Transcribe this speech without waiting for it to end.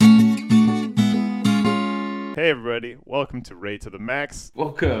Hey everybody, welcome to Ray to the Max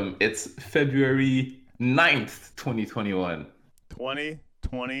Welcome. It's February 9th, 2021.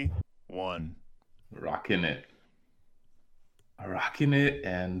 2021. Rocking it. Rocking it.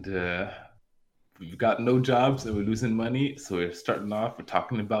 And we've got no jobs and we're losing money. So we're starting off, we're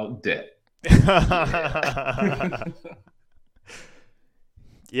talking about debt. Yeah.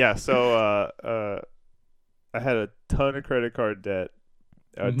 Yeah, so I had a ton of credit card debt.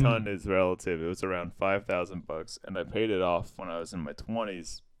 A ton Mhm. is relative. It was around $5,000 and I paid it off when I was in my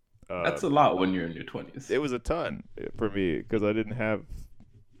 20s. Uh That's a lot when you're in your 20s. it was a ton for me because I didn't have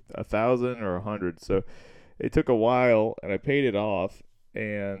 1,000 or 100. So it took a while and I paid it off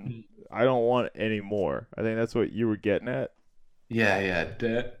and I don't want any more. I think that's what you were getting at. Yeah.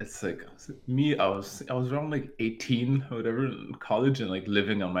 Debt. It's like me, I was around like 18 or whatever in college and like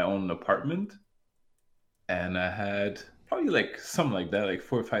living on my own apartment. And I had probably like something like that, like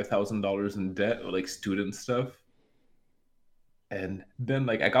 $4 or $5,000 in debt or like student stuff. And then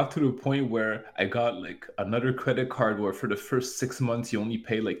like I got to the point where I got like another credit card where for the first 6 months you only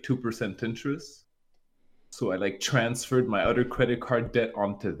pay like 2% interest. So I like transferred my other credit card debt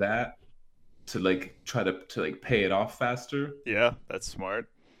onto that to like try to like pay it off faster. Yeah, that's smart.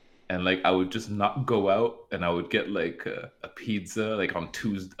 And like I would just not go out and I would get like a pizza like on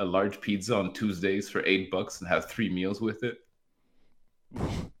Tuesday, a large pizza on Tuesdays for $8 and have 3 meals with it.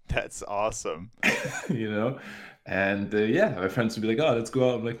 That's awesome. you know? And yeah, my friends would be like, "Oh, let's go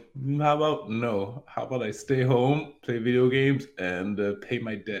out." I'm like, How about no? How about I stay home, play video games, and pay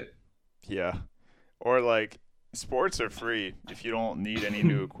my debt?" Yeah. Or like sports are free if you don't need any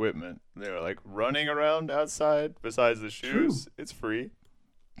new equipment. They're like running around outside besides the True, shoes, it's free.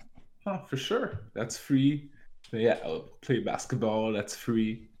 for sure. That's free. Yeah, I'll play basketball. That's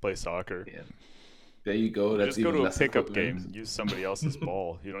free. Play soccer. Yeah, there you go. Or That's just go even to a less pickup equipment. game, use somebody else's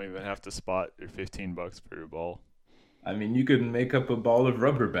ball. You don't even have to spot your $15 for your ball. I mean, you could make up a ball of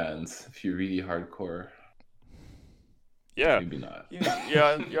rubber bands if you're really hardcore. Yeah. Maybe not.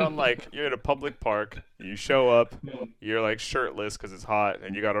 You're on like you're at a public park. You show up, you're like shirtless because it's hot,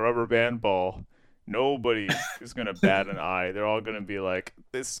 and you got a rubber band ball. Nobody is gonna bat an eye. They're all gonna be like,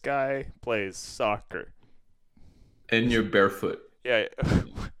 "This guy plays soccer." And you're barefoot. Yeah,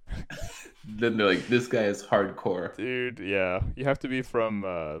 Then they're like, "This guy is hardcore." dude. Yeah, you have to be from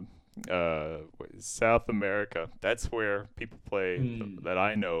South America. That's where people play Hmm. that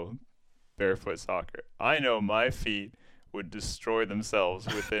I know barefoot soccer. I know my feet would destroy themselves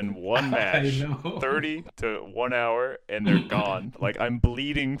within one I match. know. 30 to 1 hour and they're gone. Like I'm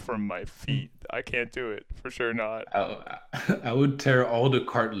bleeding from my feet. I can't do it. For sure not. I would tear all the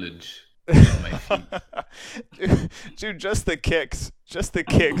cartilage from my feet. Dude, just the kicks. Just the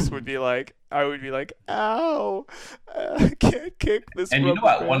kicks would be like I would be like, "Ow. I can't kick this And rubber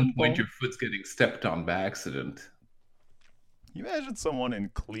at one band point ball." your foot's getting stepped on by accident. You imagine someone in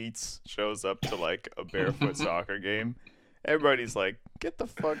cleats shows up to like a barefoot soccer game. Everybody's like, "Get the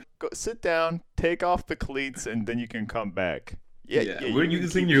fuck, go sit down, take off the cleats, and then you can come back." Yeah, Yeah, yeah, we're you can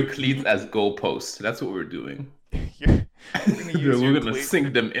using keep your cleats as goalposts. That's what we're doing. we're gonna use your We're gonna cleat.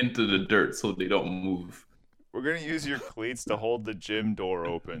 sink them into the dirt so they don't move. We're gonna use your cleats to hold the gym door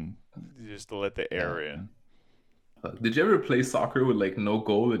open, just to let the Yeah. air in. Did you ever play soccer with like no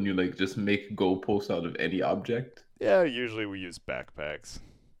goal and you like just make goalposts out of any object? Yeah, usually we use backpacks.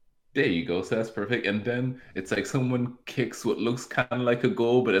 There you go. So that's perfect. And then it's like someone kicks what looks kind of like a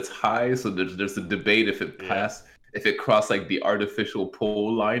goal, but it's high. So there's a debate Yeah. if it crossed like the artificial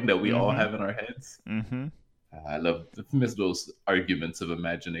pole line that we all Mm-hmm. have in our heads. Mm-hmm. I love miss those arguments of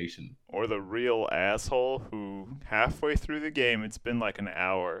imagination. Or the real asshole who halfway through the game, it's been like an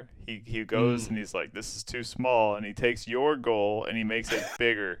hour. He goes and Mm. he's like, "This is too small," and he takes your goal and he makes it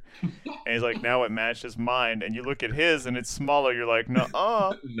bigger. And he's like, "Now it matches mine." And you look at his and it's smaller. You're like, "No,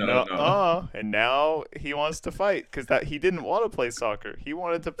 No, no. no." And now he wants to fight because that he didn't want to play soccer. He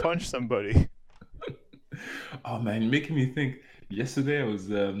wanted to punch somebody. Oh man, you're making me think. Yesterday I was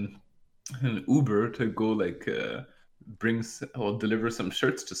in Uber to go like or deliver some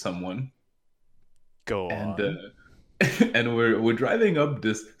shirts to someone, Go and on. and we're driving up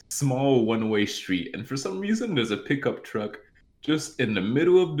this small one-way street, and for some reason there's a pickup truck just in the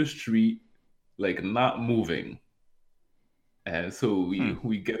middle of the street, like not moving. And so Hmm.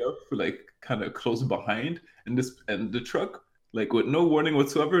 we get up like kind of close behind, and the truck like with no warning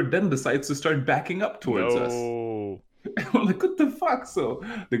whatsoever then decides to start backing up towards us. No. I'm like, what the fuck? So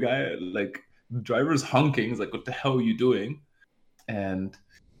the guy, like, the driver's honking. He's like, what the hell are you doing? And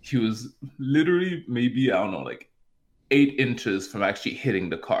he was literally maybe, I don't know, like 8 inches from actually hitting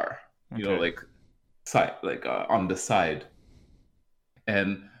the car, Okay. like on the side.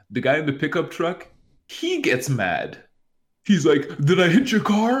 And the guy in the pickup truck he gets mad. He's like, "Did I hit your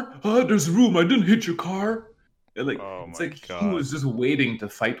car? There's room. I didn't hit your car." And like, Oh it's my like he god. was just waiting to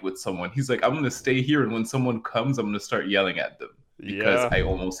fight with someone. He's like, "I'm gonna stay here, and when someone comes, I'm gonna start yelling at them because Yeah. I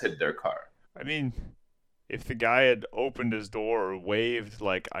almost hit their car." I mean, if the guy had opened his door or waved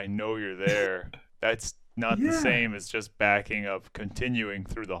like I know you're there, that's not the Yeah. same as just backing up, continuing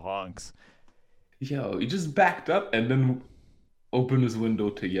through the honks. Yo, he just backed up and then opened his window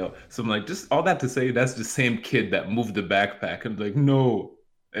to yell. So I'm like, just all that to say, that's the same kid that moved the backpack and like, no,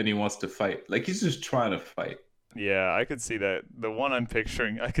 and he wants to fight. Like he's just trying to fight. Yeah, I could see that. The one I'm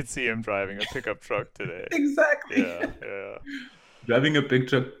picturing, I could see him driving a pickup truck today. Exactly. Yeah, yeah. Driving a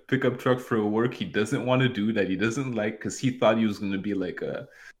pickup truck for a work he doesn't want to do that he doesn't like because he thought he was going to be like a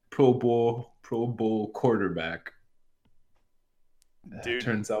Pro Bowl quarterback. Dude,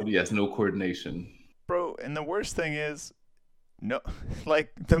 Turns out he has no coordination. bro, and the worst thing is, no,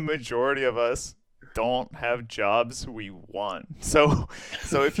 like the majority of us don't have jobs we want. So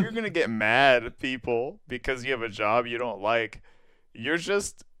if you're gonna get mad at people because you have a job you don't like, you're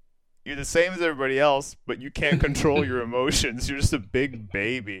just you're the same as everybody else, but you can't control your emotions. You're just a big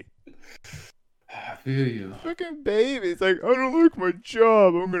baby. I feel you. Fucking baby. It's like, I don't like my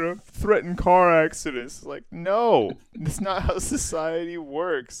job. I'm gonna threaten car accidents. It's like, no, that's not how society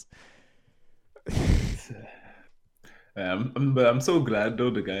works. But I'm so glad though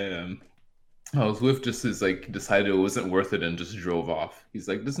the guy I was with just is like decided it wasn't worth it and just drove off. He's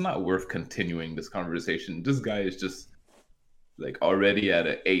like, this is not worth continuing this conversation. This guy is just like already at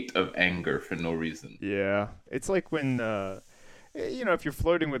an 8 of anger for no reason. Yeah, it's like when if you're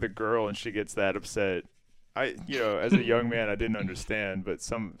flirting with a girl and she gets that upset. As a young man, I didn't understand, but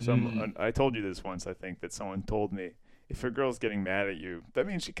Mm, I told you this once. I think that someone told me if a girl's getting mad at you, that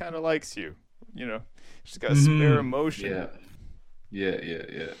means she kind of likes you. You know, she's got a spare emotion. yeah,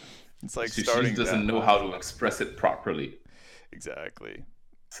 yeah. It's like She just starting doesn't that know how line. to express it properly. Exactly.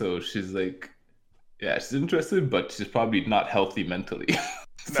 So she's like, yeah, she's interested, but she's probably not healthy mentally.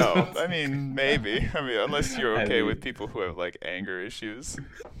 No, So I mean maybe. I mean, unless you're I okay with mean, people who have like anger issues.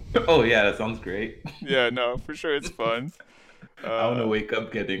 oh yeah, that sounds great. Yeah, no, for sure it's fun. I want to Uh, wake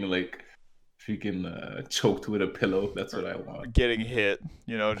up getting like freaking choked with a pillow. That's what I want. Getting hit,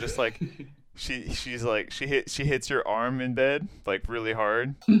 just like she hits your arm in bed like really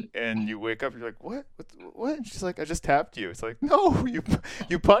hard, and you wake up. You're like, what? And she's like, I just tapped you. It's like, no,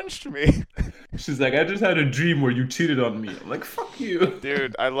 you punched me. She's like, I just had a dream where you cheated on me. I'm like, fuck you.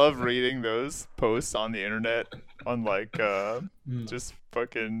 Dude, I love reading those posts on the internet on like Mm. just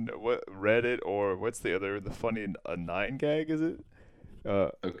fucking what Reddit or what's the funny a nine gag is it? Uh,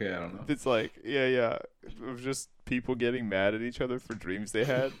 Okay, I don't know. it's like yeah, it was just people getting mad at each other for dreams they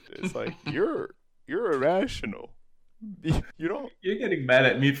had. It's like you're irrational. You don't You're getting mad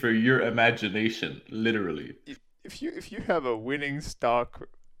at me for your imagination, literally. if you have a winning stock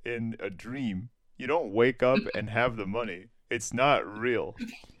in a dream, you don't wake up and have the money. It's not real.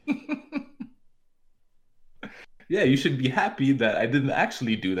 Yeah, you should be happy that I didn't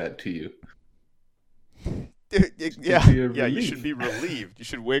actually do that to you. Should Yeah, be a yeah, you should relief. be relieved. You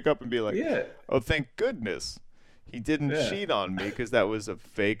should wake up and be like, Yeah, "Oh, thank goodness. He didn't yeah, cheat on me because that was a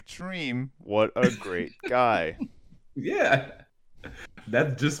fake dream. What a great guy." yeah.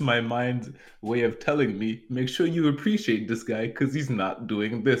 That's just my mind's way of telling me, make sure you appreciate this guy because he's not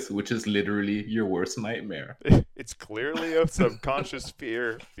doing this, which is literally your worst nightmare. It's clearly a subconscious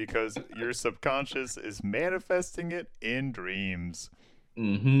fear because your subconscious is manifesting it in dreams.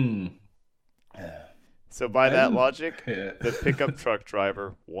 Mm-hmm. So, by I that didn't. logic, Yeah. the pickup truck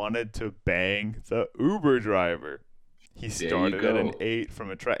driver wanted to bang the Uber driver. He There you started at an go. 8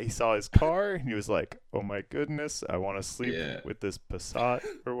 from a track. He saw his car and he was like, oh my goodness, I want to sleep Yeah. with this Passat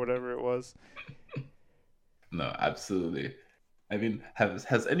or whatever it was. No, absolutely. I mean,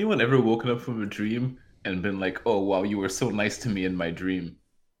 has anyone ever woken up from a dream and been like, "Oh wow, you were so nice to me in my dream.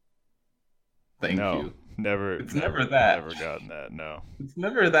 Thank No, you." never, It's never never, that. never gotten that. No. It's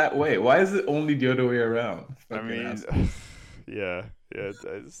never that way. Why is it only the other way around? I Fucking mean, asshole. yeah,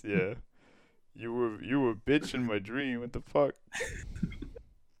 yeah. You were bitch in my dream. What the fuck?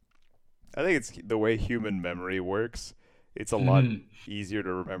 I think it's the way human memory works. It's a lot Mhm. easier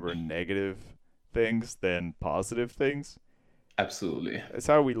to remember negative things than positive things. Absolutely. It's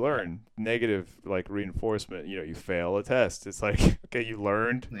how we learn. Negative like reinforcement. You fail a test. It's like okay, you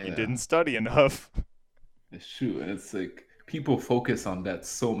learned. You Yeah, didn't study enough. it's true. And it's like people focus on that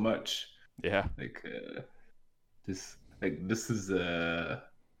so much. Yeah. Like this is a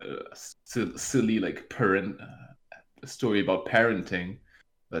silly like parent story about parenting,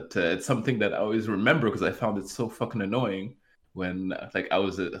 but it's something that I always remember because I found it so fucking annoying when like I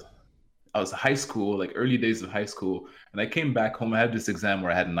was I was high school, like early days of high school, and I came back home. I had this exam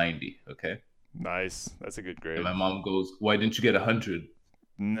where I had 90. Okay, Nice. That's a good and grade. my mom goes, "Why didn't you get 100?"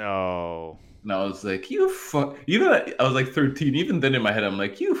 No. And I was like, "You fuck." You know, I was like 13. Even then, in my head, I'm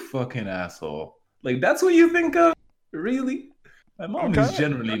like, "You fucking asshole." Like that's what you think of? Really? My I'm mom is kind of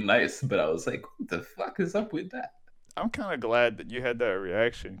generally nice, but I was like, "What the fuck is up with that?" I'm kind of glad that you had that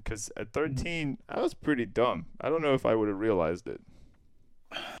reaction cuz at 13 I was pretty dumb. I don't know if I would have realized it.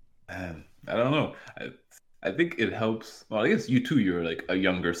 Man, I don't know. I think it helps. Well, I guess you too, you're like a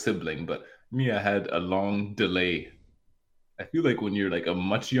younger sibling, but me, I had a long delay. I feel like when you're like a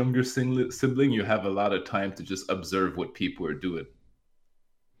much younger sibling, you have a lot of time to just observe what people are doing.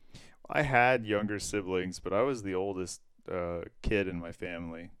 I had younger siblings, but I was the oldest kid in my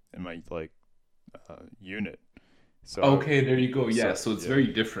family in my unit. So Okay, there you go. Yeah, so so it's yeah. very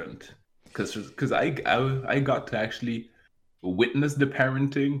different because I got to actually witness the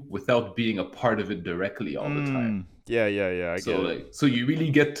parenting without being a part of it directly all the time. Yeah, yeah, yeah, I So get it. like so you really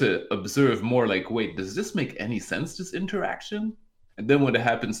get to observe more like, wait, does this make any sense, this interaction? And then when it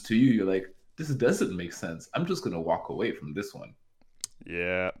happens to you, you're like, this doesn't make sense. I'm just gonna walk away from this one.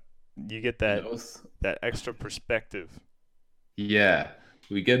 Yeah. You get You that know? that extra perspective. Yeah.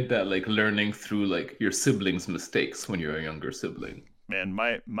 We get that like learning through like your siblings' mistakes when you're a younger sibling. Man,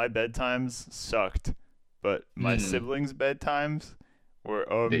 my bedtimes sucked, but my Mm, siblings' bedtimes were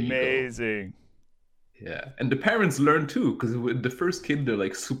there you go. amazing. Yeah. And the parents learn too, because with the first kid, they're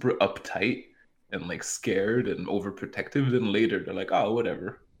like super uptight and like scared and overprotective. Then later they're like, oh,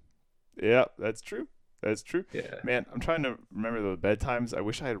 whatever. Yeah, that's true. That's true. Yeah. Man, I'm trying to remember the bedtimes. I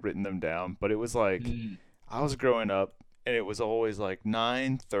wish I had written them down, but it was like I was growing up and it was always like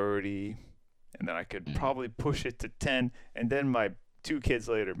 9:30 and then I could Mm. probably push it to 10 and then my two kids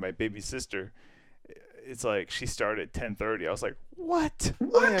later, my baby sister, it's like she started at 10:30. I was like, "What? I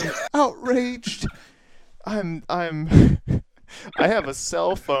What? am outraged. I'm I have a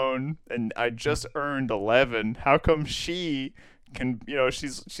cell phone and I just earned 11. How come she can,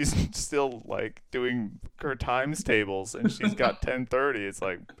 she's still like doing her times tables and she's got 10:30. It's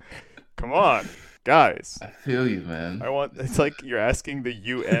like, "Come on, guys. I feel you, man. It's like you're asking the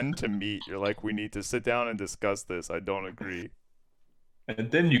UN to meet. You're like, "We need to sit down and discuss this. I don't agree." And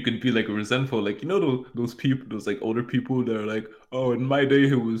then you could be like resentful, like you know those people, those like older people that are like, oh, in my day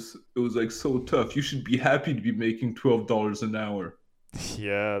it was like so tough. You should be happy to be making $12 an hour.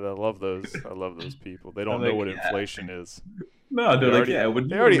 Yeah, I love those. I love those people. They I'm don't know like, what yeah, inflation is. no, They they're like, already yeah, when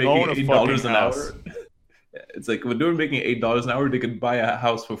they they were already making own a eight fucking dollars an house. hour, it's like when they were making $8 an hour, they could buy a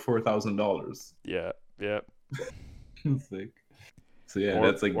house for $4,000. Yeah, yeah. It's like, so yeah, or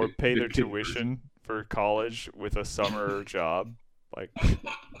that's like or pay the their kid version. tuition for college with a summer job. Like,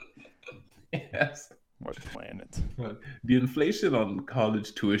 Yes. what planet? But the inflation on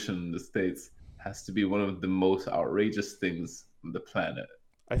college tuition in the States has to be one of the most outrageous things on the planet.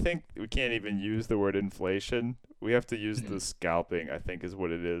 I think we can't even use the word inflation. We have to use the Mhm. scalping, I think is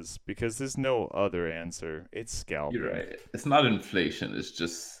what it is, because there's no other answer. It's You're scalping. right. It's not inflation. It's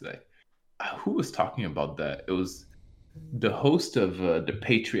just like, who was talking about that? It was the host of the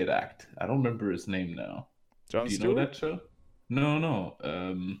Patriot Act. I don't remember his name now. Jon Do you know Stewart? that show? No, no.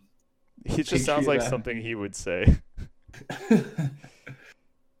 He just sounds Patriot like Act. something he would say.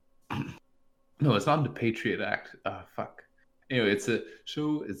 No, it's not the Patriot Act. Ah, fuck. Anyway, it's a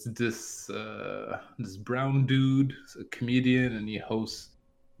show. It's this brown dude, a comedian, and he hosts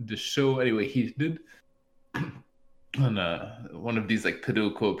the show. Anyway, he did on one of these like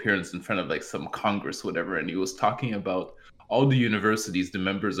political appearance in front of like some Congress, whatever, and he was talking about all the universities the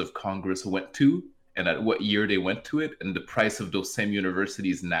members of Congress went to, and at what year they went to it, and the price of those same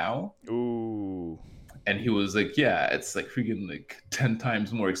universities now. Ooh. And he was like, yeah, it's like freaking like 10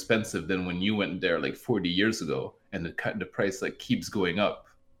 times more expensive than when you went there like 40 years ago, and the price like keeps going up.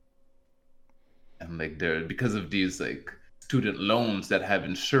 And like they're because of these like student loans that have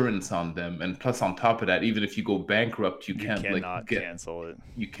insurance on them, and plus on top of that, even if you go bankrupt, you You can't like cannot get cancel it.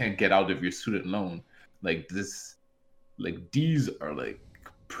 you can't get out of your student loan. Like this, like these are like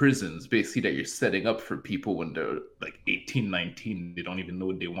prisons basically that you're setting up for people when they're like 18, 19. They don't even know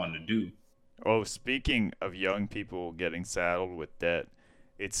what they want to do. Oh, speaking of young people getting saddled with debt,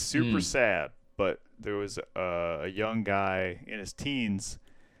 it's super Hmm. sad, but there was a young guy in his teens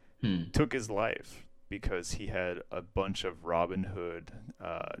Hmm. took his life because he had a bunch of Robinhood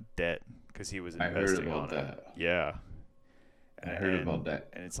debt because he was I heard investing about on it. that. Yeah, I and, heard about and that.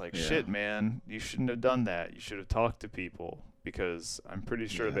 and it's like, Yeah. shit, man, you shouldn't have done that. You should have talked to people because I'm pretty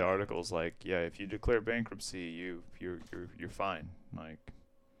sure the Yeah. article's like, yeah, if you declare bankruptcy, you're fine. Like,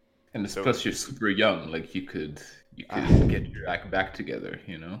 And it's so plus you're super young. Like you could ah, get your act back together,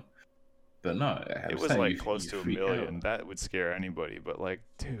 you know? But no, I It was was saying like close you to a freak out. million. That would scare anybody. But like,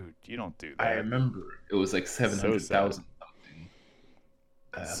 dude, you don't do I that. remember it was like So sad. 700,000 something.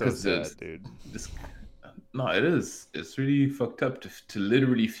 So Because sad, dude. this no, it is. It's really fucked up to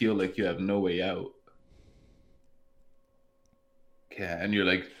literally feel like you have no way out. Yeah, and you're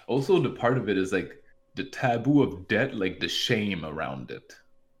like also the part of it is like the taboo of debt, like the shame around it.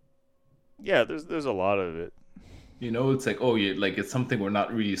 Yeah, there's a lot of it. It's like, oh yeah, like it's something we're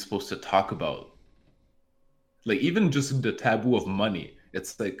not really supposed to talk about. Like even just the taboo of money.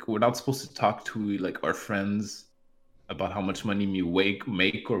 It's like we're not supposed to talk to like our friends about how much money we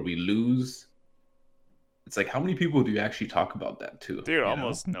make or we lose. It's like how many people do you actually talk about that to, Dude, you know?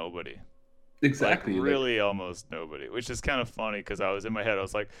 almost nobody. Like Exactly. Like really almost nobody, which is kind of funny because I was in my head. I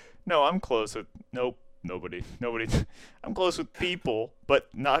was like, no, I'm close with nope, nobody. I'm close with people, but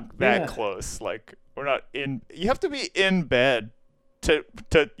not that yeah. close. Like we're not in. You have to be in bed to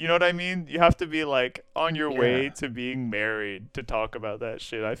you know what I mean. You have to be like on your way Yeah. to being married to talk about that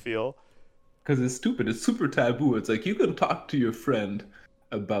shit. I feel. Because it's stupid. It's super taboo. It's like you can talk to your friend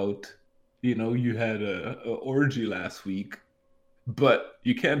about, you had a orgy last week, but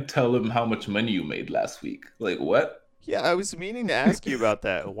you can't tell them how much money you made last week. Like what? Yeah, I was meaning to ask you about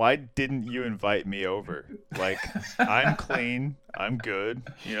that. Why didn't you invite me over? Like, I'm clean. I'm good.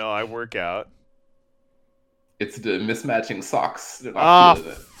 I work out. It's the mismatching socks. They're not Ah,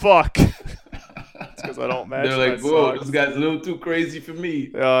 feeling it. fuck. It's because I don't They're match my like, whoa, this socks. guy's a little too crazy for me.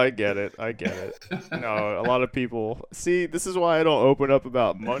 Oh, I get it. I get it. No, a lot of people. See, this is why I don't open up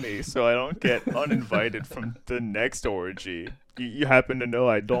about money, so I don't get uninvited from the next orgy. You happen to know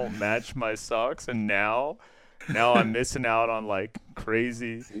I don't match my socks, and now I'm missing out on like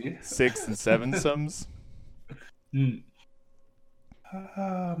crazy See? six and seven sums. Hmm.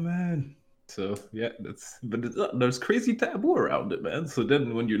 Ah man. So yeah, there's crazy taboo around it, man. So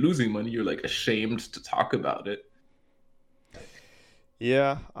then when you're losing money, you're like ashamed to talk about it.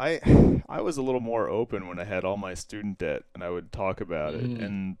 Yeah, I was a little more open when I had all my student debt and I would talk about it. Mm.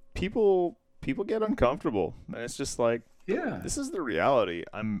 And people get uncomfortable. And it's just like Yeah. this is the reality.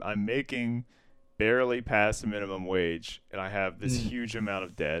 I'm making barely past the minimum wage and I have this Mm. huge amount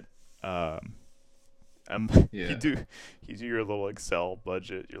of debt. Um I'm you Yeah. do you do your little Excel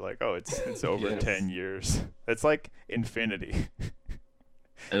budget. You're like, "Oh, it's over Yes. 10 years." That's like infinity.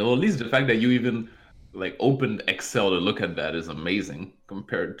 And well, at least the fact that you even like opened Excel to look at that is amazing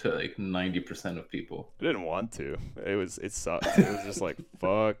compared to like 90% of people. I didn't want to. It sucked. It was just like,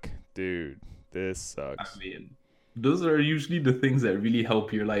 "Fuck, dude. This I sucks." mean, those are usually the things that really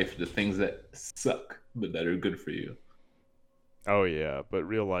help your life, the things that suck, but that are good for you. Oh yeah, but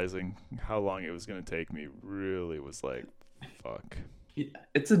realizing how long it was gonna take me really was like, fuck. Yeah,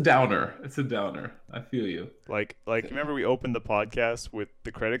 it's a downer. It's a downer. I feel you. Like remember we opened the podcast with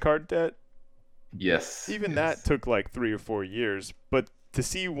the credit card debt? Yes, Even that yes. took like 3 or 4 years. But to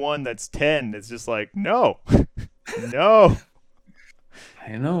see one that's 10, it's just like, no, no.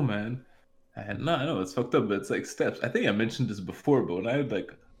 I know, man. I know it's fucked up, but it's like steps. I think I mentioned this before, but when I had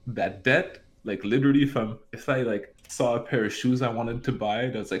like that debt, like literally, if I like saw a pair of shoes I wanted to buy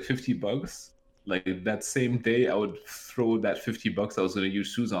that's like $50, like that same day I would throw that $50 I was gonna use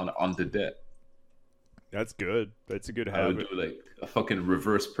shoes on the debt. That's good. That's a good I would habit. do like a fucking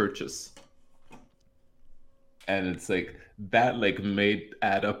reverse purchase, and it's like that like made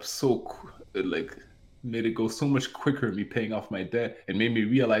add up it like made it go so much quicker me paying off my debt and made me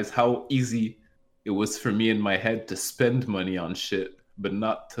realize how easy it was for me in my head to spend money on shit but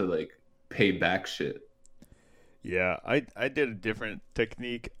not to like pay back shit. Yeah, I did a different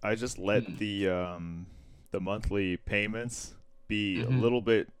technique. I just let Mm. the monthly payments be a Hmm. little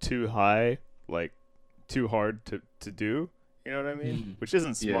bit too high, like too hard to do. You know what I mean? Mm. Which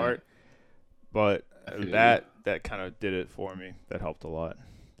isn't Yeah, smart, but I feel you. that kind of did it for me. That helped a lot.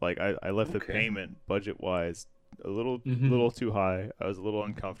 Like I left the Okay. payment budget wise a Hmm. little too high. I was a little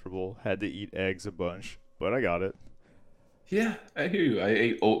uncomfortable. Had to eat eggs a bunch, but I got it. Yeah, I hear you. I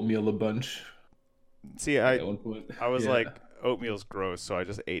ate oatmeal a bunch, See, like at one point. I was Yeah. like oatmeal's gross, so I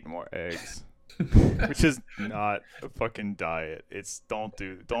just ate more eggs. Which is not a fucking diet. It's don't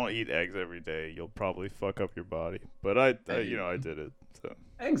eat eggs every day. You'll probably fuck up your body. But Hey, I did it. So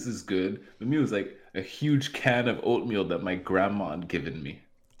eggs is good. For me, it was like a huge can of oatmeal that my grandma had given me.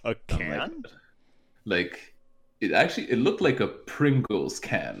 a I'm can? like it looked like a Pringles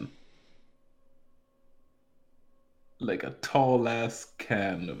can, like a tall ass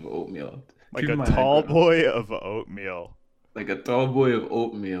can of oatmeal. Like Keep a in mind, tall boy of oatmeal. like a tall boy of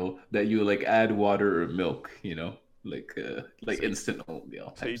oatmeal that you like add water or milk, like So instant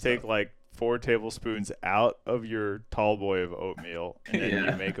oatmeal so type you take stuff. like 4 tablespoons out of your tall boy of oatmeal, and then you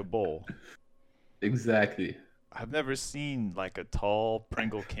Yeah, make a bowl. exactly. I've never seen like a tall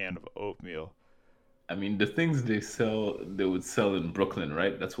Pringle can of oatmeal. I mean, the things they would sell in Brooklyn,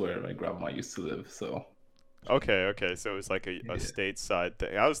 right? That's where my grandma used to live. So, Okay, okay, so it's like a yeah. stateside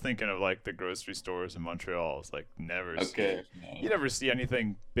thing. I was thinking of like the grocery stores in Montreal. It's like never Okay. see you No, never see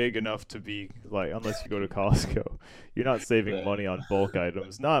anything big enough to be like unless you go to Costco. You're not saving that money on bulk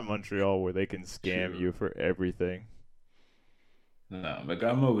items. Not in Montreal where they can scam true. you for everything. No, my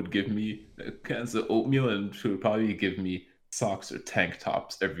grandma would give me cans of oatmeal, and she would probably give me socks or tank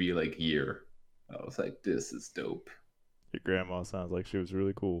tops every like year. I was like, this is dope. Your grandma sounds like she was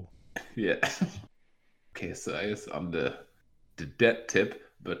really cool. Yeah. Okay, so I guess on the debt tip,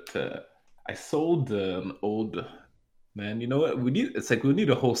 but I sold an old man. You know what? We need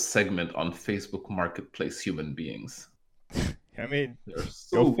a whole segment on Facebook Marketplace human beings. I mean, They're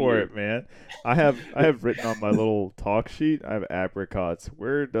go so for weird. it, man. I have written on my little talk sheet. I have apricots.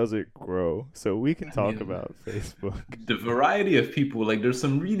 Where does it grow? So we can I talk mean, about Facebook. the variety of people, like there's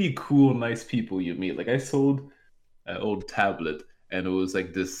some really cool, nice people you meet. Like I sold an old tablet, and it was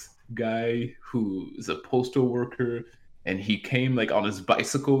like this guy who is a postal worker, and he came like on his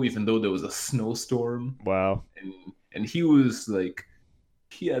bicycle, even though there was a snowstorm, Wow. and he was like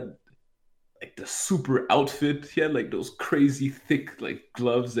he had like the super outfit. He had like those crazy thick like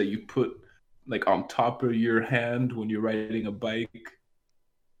gloves that you put like on top of your hand when you're riding a bike,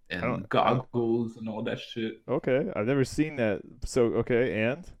 and I don't. goggles and all that shit. Okay, I've never seen that. So okay,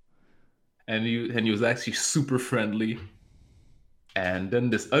 and And he was actually super friendly. And then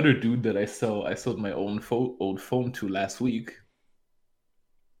this other dude that I sold my old phone to last week.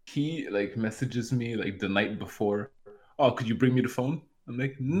 He like messages me like the night before. Oh, could you bring me the phone? I'm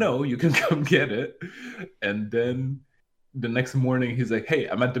like, no, you can come get it. And then the next morning, he's like, hey,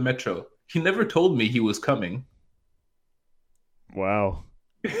 I'm at the metro. He never told me he was coming. wow.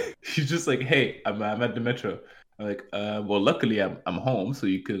 He's just like, hey, I'm at the metro. I'm like, well, luckily I'm home, so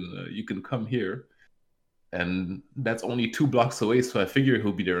you can come here. And that's only 2 blocks away. So I figure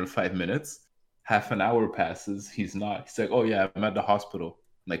he'll be there in 5 minutes. Half an hour passes. He's not. He's like, oh yeah, I'm at the hospital.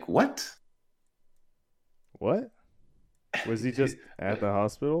 I'm like, what? What? Was he just at the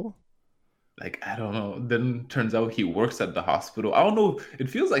hospital? Like, I don't know. Then turns out he works at the hospital. I don't know. It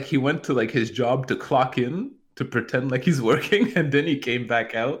feels like he went to like his job to clock in to pretend like he's working, and then he came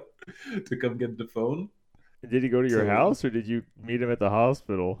back out to come get the phone. Did he go to your So house or did you meet him at the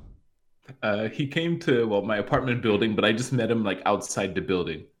hospital? he came to well my apartment building, but I just met him like outside the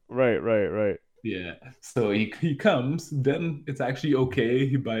building. Right, right, right. Yeah. So he comes, then it's actually okay.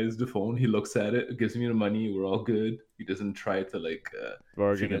 He buys the phone, he looks at it, gives me the money, we're all good. He doesn't try to like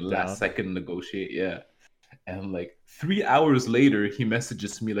Bargain freaking it last down. second negotiate. Yeah. And like 3 hours later, he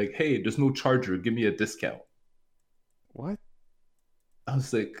messages me like, "Hey, there's no charger. Give me a discount." What? I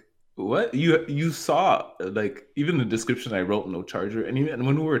was like, "What? You saw like even the description I wrote, no charger." And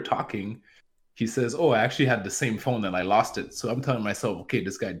when we were talking, he says, "Oh, I actually had the same phone and I lost it." So I'm telling myself, "Okay,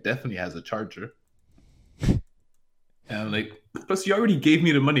 this guy definitely has a charger." And I'm like, plus you already gave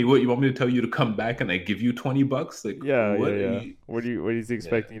me the money. What you want me to tell you to come back and I give you $20? Like, Yeah, yeah, what are yeah. you? What is he Yeah,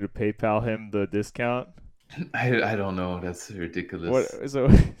 expecting you to PayPal him the discount? I don't know. That's What ridiculous. so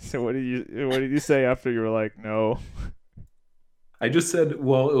so what did you say after you were like, no? I just said,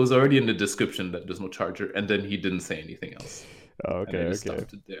 well, it was already in the description that there's no charger, and then he didn't say anything else, Oh, and I okay, just okay.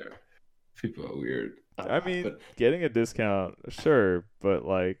 stopped it there. People are weird. I mean, But getting a discount, sure, but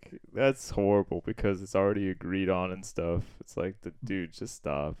like that's horrible because it's already agreed on and stuff. It's like the dude, just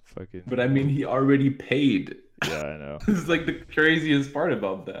stop, I fucking. mean, he already paid. Yeah, I know. This is like the craziest part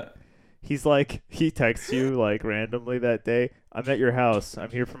about that. He's like, he texts you like randomly that day. I'm at your house. I'm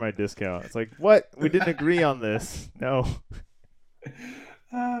here for my discount. It's like, what? We didn't agree on this. No.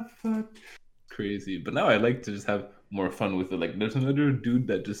 Fuck. Crazy. But now I like to just have more fun with it. Like, there's another dude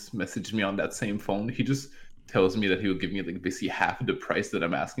that just messaged me on that same phone. He just tells me that he will give me like basically half the price that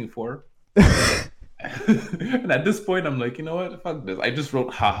I'm asking for. And at this point, I'm like, you know what? Fuck this. I just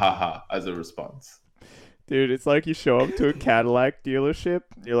wrote ha ha ha as a response. Dude, it's like you show up to a Cadillac dealership.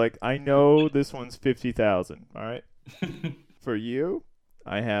 You're like, I know this one's 50,000. All right. For you,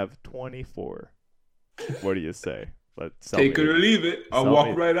 I have 24. What do you say? Let sell Take it me, or leave it. I'll sell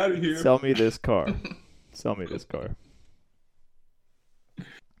walk me, right out of here. sell me this car. Sell me this car.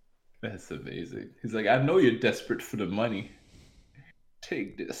 That's amazing. He's like, I know you're desperate for the money.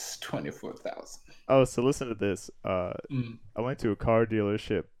 Take this 24,000. Oh, so listen to this. Mm. I went to a car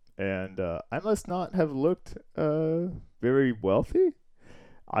dealership, and I must not have looked very wealthy.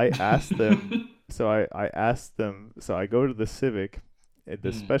 I asked them. So I asked them. So I go to the Civic, the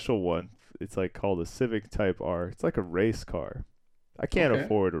Mm. special one It's like called a Civic Type R. It's like a race car. I can't Okay.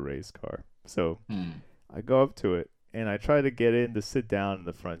 afford a race car, so Hmm. I go up to it and I try to get in to sit down in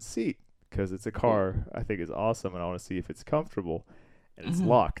the front seat because it's a Cool. car I think is awesome and I want to see if it's comfortable, and it's Hmm.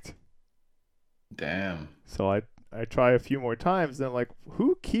 locked. Damn. So I try a few more times, and I'm like,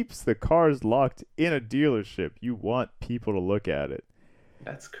 who keeps the cars locked in a dealership? You want people to look at it.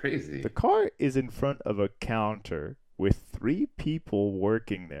 That's The crazy. car is in front of a counter with three people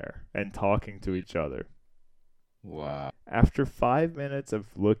working there and talking to each other. Wow. After 5 minutes of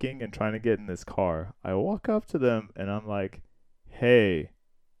looking and trying to get in this car, I walk up to them and I'm like, hey,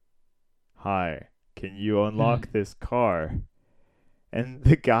 hi, can you Hmm. unlock this car? And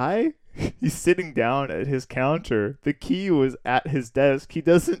the guy, he's sitting down at his counter. The key was at his desk. He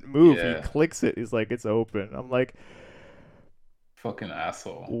doesn't move. He Yeah. clicks it. He's like, it's open. I'm like, Fucking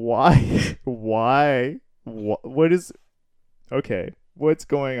asshole. why? Why? What is. Okay. What's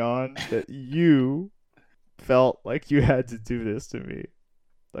going on that you felt like you had to do this to me?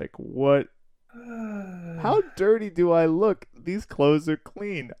 Like, what? How dirty do I look? These clothes are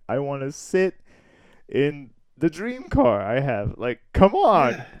clean. I want to sit in the dream car I have. Like, come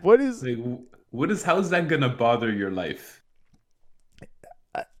on. Yeah. What is. Like, how's that gonna bother your life?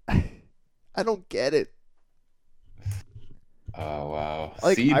 I, I don't get it. Oh wow.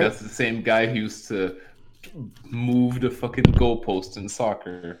 Like, See, that's the same guy who used to move the fucking goalpost in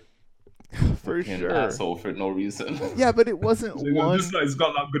soccer. for Fucking sure. asshole for no reason. Yeah, but it wasn't He's like, "Oh, this one. guy's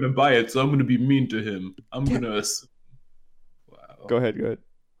not gonna buy it, so I'm gonna be mean to him. I'm Yeah. gonna Go wow. ahead, go ahead.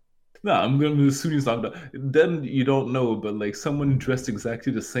 No, I'm gonna as soon as I'm done. Then you don't know, but like someone dressed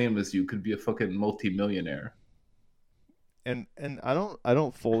exactly the same as you could be a fucking multi-millionaire. And I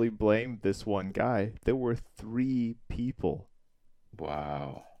don't fully blame this one guy. There were three people.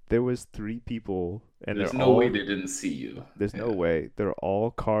 Wow. There was three people, and There's they're no way all. they didn't see you. There's no Yeah. way. They're all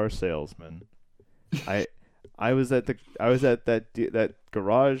car salesmen. I I was at that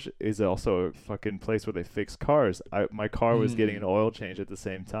garage is also a fucking place where they fix cars. My car was getting an Hmm. oil change at the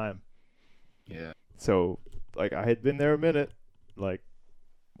same time. Yeah. So like I had been there a minute. Like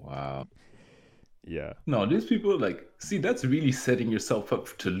Wow. yeah. No, these people like see that's really setting yourself up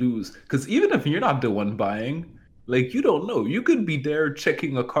to lose. Because even if you're not the one buying, like you don't know, you could be there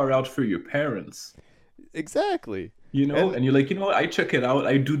checking a car out for your parents. Exactly. You know, And and you're like, you know what? I check it out.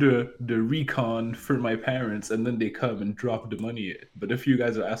 I do the recon for my parents, and then they come and drop the money. But if you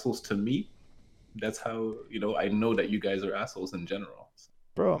guys are assholes to me, that's how I know that you guys are assholes in general.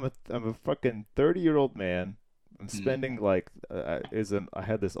 bro, I'm a fucking 30-year-old man. I'm Mm. spending like I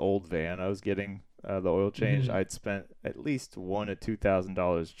had this old van. I was getting the oil change. Mhm. I'd spent at least $1,000 to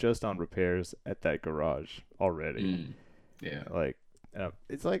 $2,000 just on repairs at that garage already. Mm. Yeah. Like,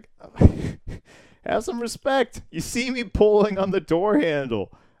 it's like have some respect. You see me pulling on the door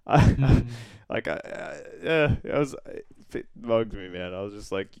handle. I, Mhm. like yeah, I was it bugged me, man. I was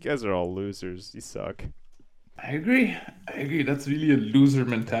just like, you guys are all losers. You suck. I agree. I agree. That's really a loser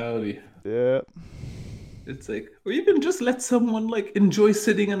mentality. Yeah, It's like, or even just let someone like enjoy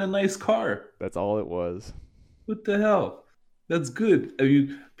sitting in a nice car. that's all it was. What the hell? That's good. I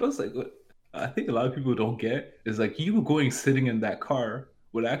mean, plus, like, what I think a lot of people don't get is like you going sitting in that car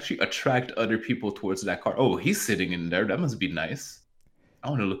would actually attract other people towards that car. Oh, he's sitting in there. That must be nice. I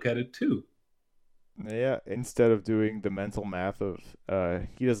want to look at it too. Yeah, instead of doing the mental math of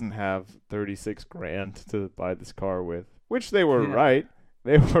he doesn't have 36 grand to buy this car with, which they were Yeah. right.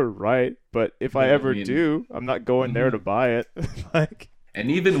 They were right, but if I But I ever mean, do, I'm not going there to mhm. buy it. Like,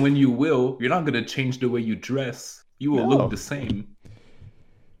 And even when you will, you're not going to change the way you dress. You will look no. the same,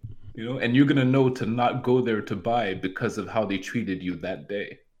 and you're going to know to not go there to buy because of how they treated you that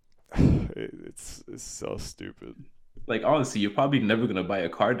day. It's so stupid. Like honestly, you're probably never gonna buy a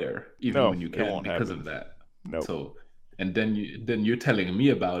car there, even No, when you it can, won't because of happen. that. Nope. So, and then you're telling me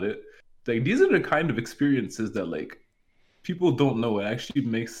about it. Like these are the kind of experiences that like people don't know it actually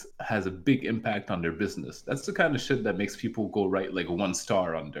has a big impact on their business. That's the kind of shit that makes people go write like 1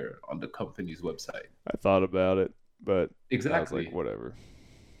 star on the company's website. I thought about it, but I was like, Exactly. whatever.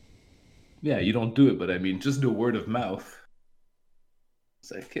 Yeah, you don't do it, but I mean, just the word of mouth.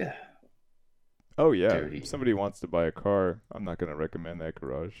 It's like, yeah, Oh yeah, if dirty. somebody wants to buy a car, I'm not gonna recommend that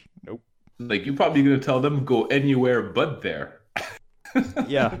garage. Nope. Like you're probably gonna tell them go anywhere but there.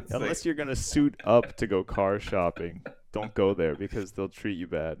 Yeah, It's like unless you're gonna suit up to go car shopping, don't go there because they'll treat you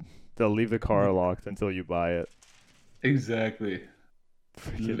bad. They'll leave the car locked until you buy it. exactly.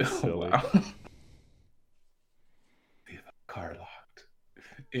 Freaking silly. Wow. Leave a car locked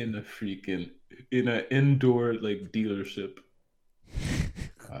in an indoor like dealership.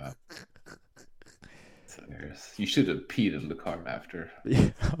 Wow. hilarious. You should have peed in the car after.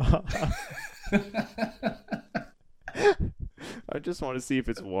 I just want to see if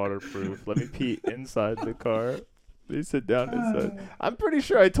it's waterproof. Let me pee inside the car. They sit down inside. I'm pretty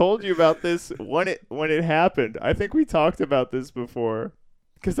sure I told you about this when it happened. I think we talked about this before.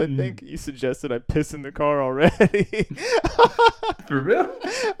 Because I think you suggested I piss in the car already. For real?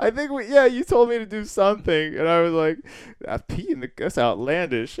 I think you told me to do something, and I was like, I pee in the, that's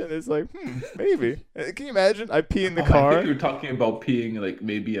outlandish, and it's like, maybe. Can you imagine? I pee in the I car. think you were talking about peeing like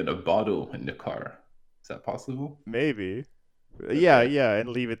maybe in a bottle in the car. Is that possible? Maybe. Okay. Yeah, and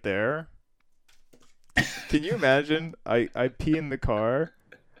leave it there. Can you imagine? I pee in the car,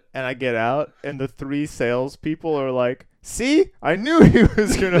 and I get out, and the 3 salespeople are like, see? I knew he would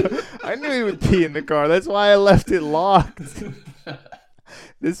pee in the car. That's why I left it locked.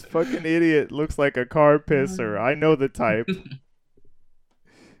 This fucking idiot looks like a car pisser. I know the type.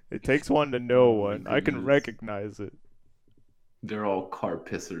 It takes one to know one. I can recognize it. They're all car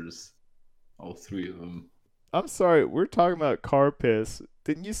pissers. All 3 of them. I'm sorry, we're talking about car piss.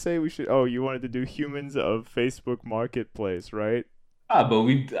 Didn't you say we should? Oh, you wanted to do humans of Facebook Marketplace, right? But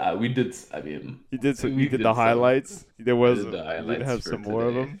we did. I mean, You did. we You did did the some- highlights. There we was. did the You did highlights have for some more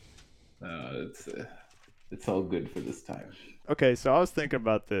of today. them. It's all good for this time. Okay, so I was thinking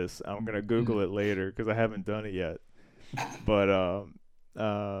about this. I'm gonna Google it later because I haven't done it yet. But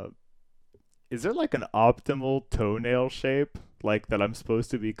is there like an optimal toenail shape, like that I'm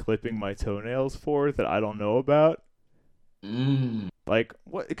supposed to be clipping my toenails for that I don't know about? Like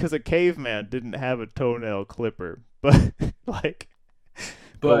what? Because a caveman didn't have a toenail clipper, but like,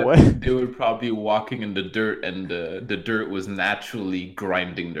 But what? they were probably walking in the dirt, and the dirt was naturally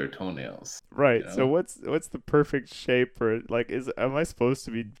grinding their toenails. Right. You So know? what's the perfect shape for it? Like, am I supposed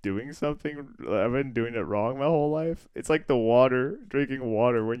to be doing something? I've been doing it wrong my whole life. It's like drinking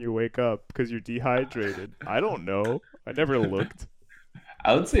water when you wake up because you're dehydrated. I don't know. I never looked.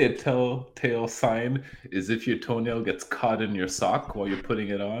 I would say a telltale sign is if your toenail gets caught in your sock while you're putting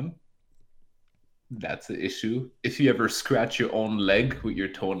it on. That's an issue. If you ever scratch your own leg with your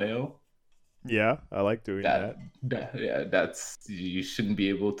toenail, Yeah, I like doing that. that's you shouldn't be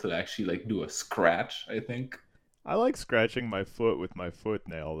able to actually like do a scratch, I think. I like scratching my foot with my foot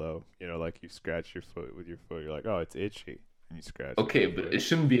nail though. You know, like you scratch your foot with your foot. You're like, oh, it's itchy, and you scratch. Okay, with your but foot. it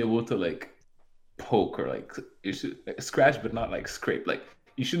shouldn't be able to like poke or like you should like, scratch, but not like scrape. Like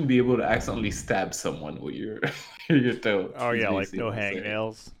you shouldn't be able to accidentally stab someone with your your toe. Oh is yeah, like basically no what I'm saying.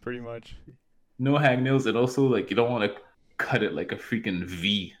 hangnails, pretty much. No hangnails, and also like you don't want to cut it like a freaking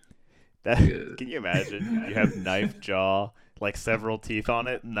V. That Yeah. can you imagine? You have knife jaw, like several teeth on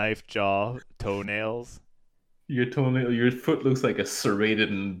it, knife jaw, toenails. Your toenail, your foot looks like a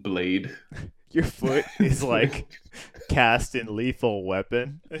serrated blade. Your foot is like cast in Lethal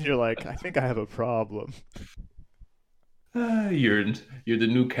Weapon, and you're like, I think I have a problem. You're the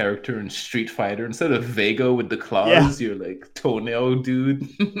new character in Street Fighter. Instead of Vega with the claws, you're like toenail dude,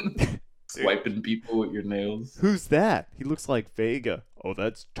 swiping people with your nails. Who's that? He looks like Vega. Oh,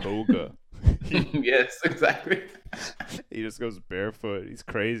 that's Toga. Yes, exactly. He just goes barefoot. He's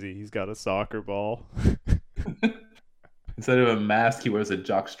crazy. He's got a soccer ball. Instead of a mask, he wears a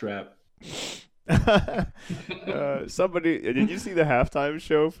jockstrap. Somebody, did you see the halftime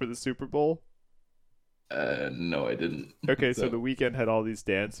show for the Super Bowl? No, I didn't. Okay, so the weekend had all these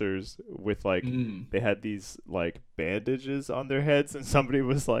dancers with like they had these like bandages on their heads, and somebody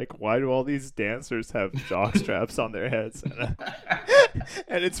was like, "Why do all these dancers have jock straps on their heads?"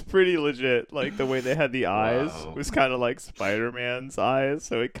 And it's pretty legit. Like the way they had the eyes Wow. was kind of like Spider-Man's eyes,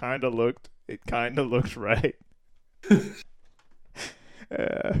 so it kind of looked right.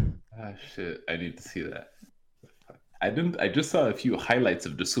 Ah, shit! I need to see that. I didn't. I just saw a few highlights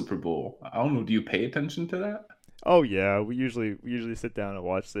of the Super Bowl. I don't know. Do you pay attention to that? Oh yeah, we usually sit down and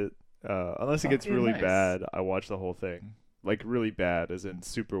watch it. Unless it gets Okay, really nice. bad, I watch the whole thing. Like really bad, as in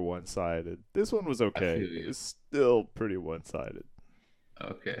super one-sided. This one was okay. feel you. It's still pretty one-sided.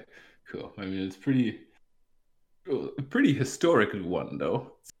 Okay, cool. I mean, it's pretty historic one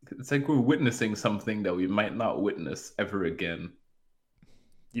though. It's like we're witnessing something that we might not witness ever again.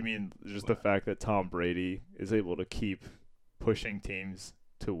 You mean just the fact that Tom Brady is able to keep pushing teams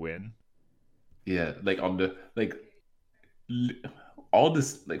to win? Yeah, like on the like all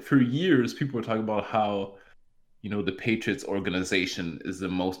this like for years people were talking about how the Patriots organization is the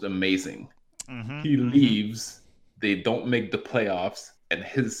most amazing. Mm-hmm. He leaves, they don't make the playoffs, and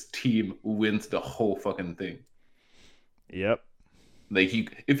his team wins the whole fucking thing. Yep.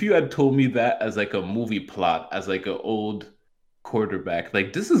 Like if you had told me that as like a movie plot, as like an old quarterback,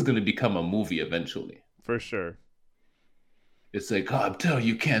 like this is gonna become a movie eventually. For sure. It's like, oh, I'm telling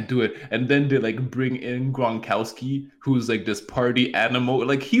you, you can't do it. And then they like bring in Gronkowski, who's like this party animal.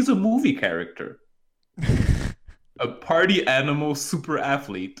 Like he's a movie character, a party animal super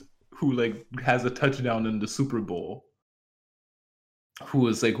athlete who like has a touchdown in the Super Bowl. Who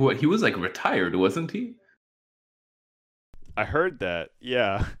was like what? He was like retired, wasn't he? I heard that.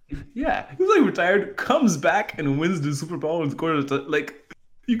 Yeah. Yeah, he was like retired, comes back and wins the Super Bowl and scores like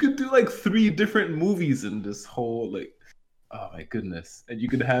you could do like three different movies in this whole like oh my goodness. And you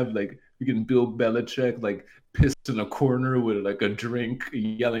could have like you can Bill Belichick like pissed in a corner with like a drink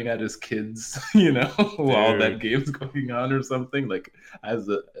yelling at his kids, while that Dude. game's going on or something, like as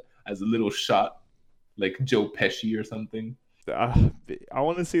a little shot, like Joe Pesci or something. Uh, I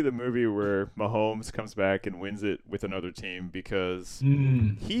want to see the movie where Mahomes comes back and wins it with another team because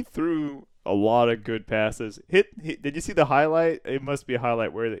Mm. he threw a lot of good passes. Did you see the highlight? It must be a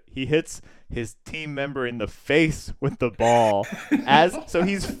highlight where he hits his team member in the face with the ball so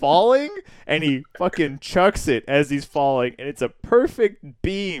he's falling and he fucking chucks it as he's falling and it's a perfect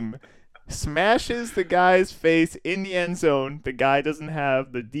beam. Smashes the guy's face in the end zone. The guy doesn't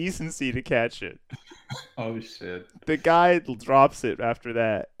have the decency to catch it. Oh shit. The guy drops it after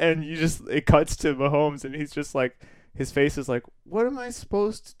that, and it cuts to Mahomes, and he's just like, his face is like, what am I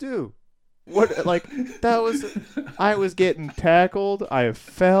supposed to do? What, like, I was getting tackled, I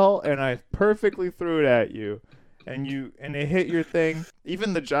fell, and I perfectly threw it at you, and it hit your thing.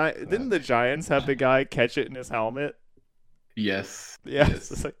 Even didn't the Giants have the guy catch it in his helmet? Yes. Yeah,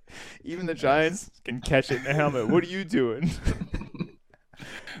 Yes. it's like, even the Giants can catch it in the helmet. What are you doing?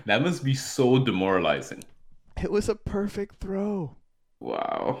 That must be so demoralizing. It was a perfect throw.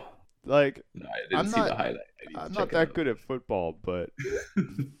 Wow. Like, No, I didn't I'm see the not highlight. I need to I'm check not it that out. good at football, but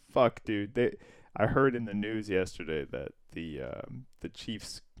fuck, dude. I heard in the news yesterday that the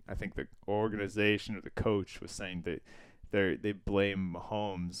Chiefs, I think the organization or the coach was saying that they blame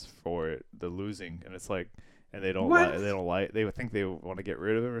Mahomes for the losing, and it's like, and What? they would think they want to get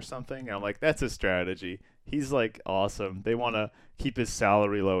rid of him or something. And I'm like, that's a strategy. He's like awesome. They want to keep his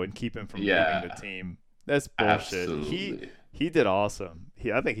salary low and keep him from leaving the Yeah, team. That's bullshit. absolutely. He did awesome.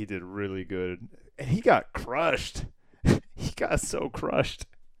 I think he did really good, and he got crushed. He got so crushed.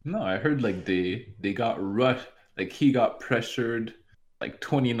 No, I heard like they got rushed. Like he got pressured like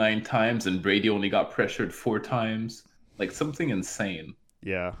 29 times, and Brady only got pressured 4 times. Like something insane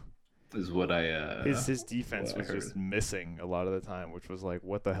Yeah, is what I his defense what I was heard. just missing a lot of the time, which was like,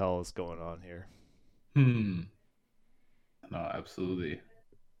 what the hell is going on here? Hmm. No, absolutely.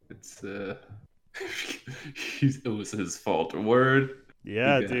 It's it was his fault. Word. He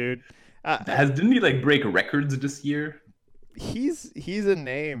Yeah, got, dude. didn't he like break records this year? He's a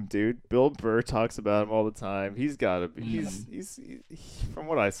name, dude. Bill Burr talks about him all the time. He's got to be. Mm. From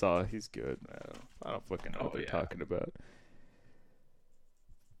what I saw, he's good. I don't fucking know what Oh they're yeah, talking about.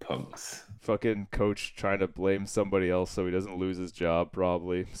 punks. Fucking coach trying to blame somebody else so he doesn't lose his job,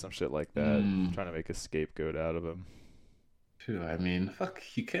 probably some shit like that. Mm. Trying to make a scapegoat out of him. Phew, I mean, fuck,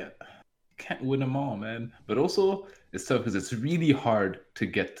 you can't win them all, man. But also, it's tough because it's really hard to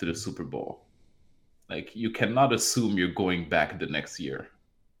get to the Super Bowl. Like, you cannot assume you're going back the next year.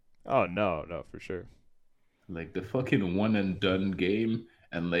 Oh no, no, for sure. Like the fucking one and done game,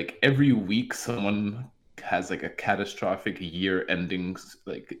 and like every week someone has like a catastrophic year-ending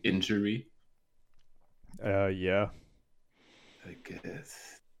like injury. Yeah. I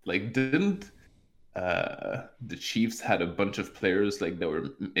guess. Like, didn't the Chiefs had a bunch of players like that were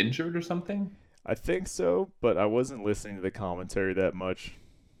injured or something? I think so, but I wasn't listening to the commentary that much.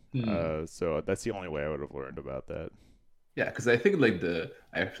 Hmm. So that's the only way I would have learned about that. Yeah, because I think like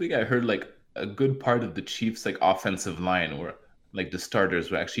I think I heard like a good part of the Chiefs like offensive line were like the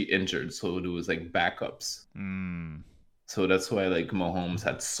starters were actually injured, so it was like backups. Hmm. So that's why like Mahomes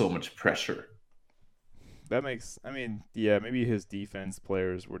had so much pressure. That makes. I mean, yeah, maybe his defense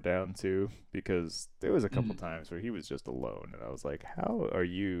players were down too because there was a couple Mm. times where he was just alone, and I was like, "How are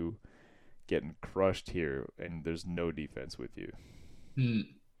you getting crushed here? And there's no defense with you." Mm.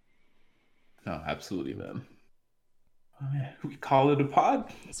 No, absolutely, man. Oh, yeah. We call it a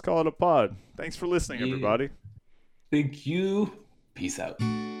pod. Let's call it a pod. Thanks for listening, Yeah. everybody. Thank you. Peace out.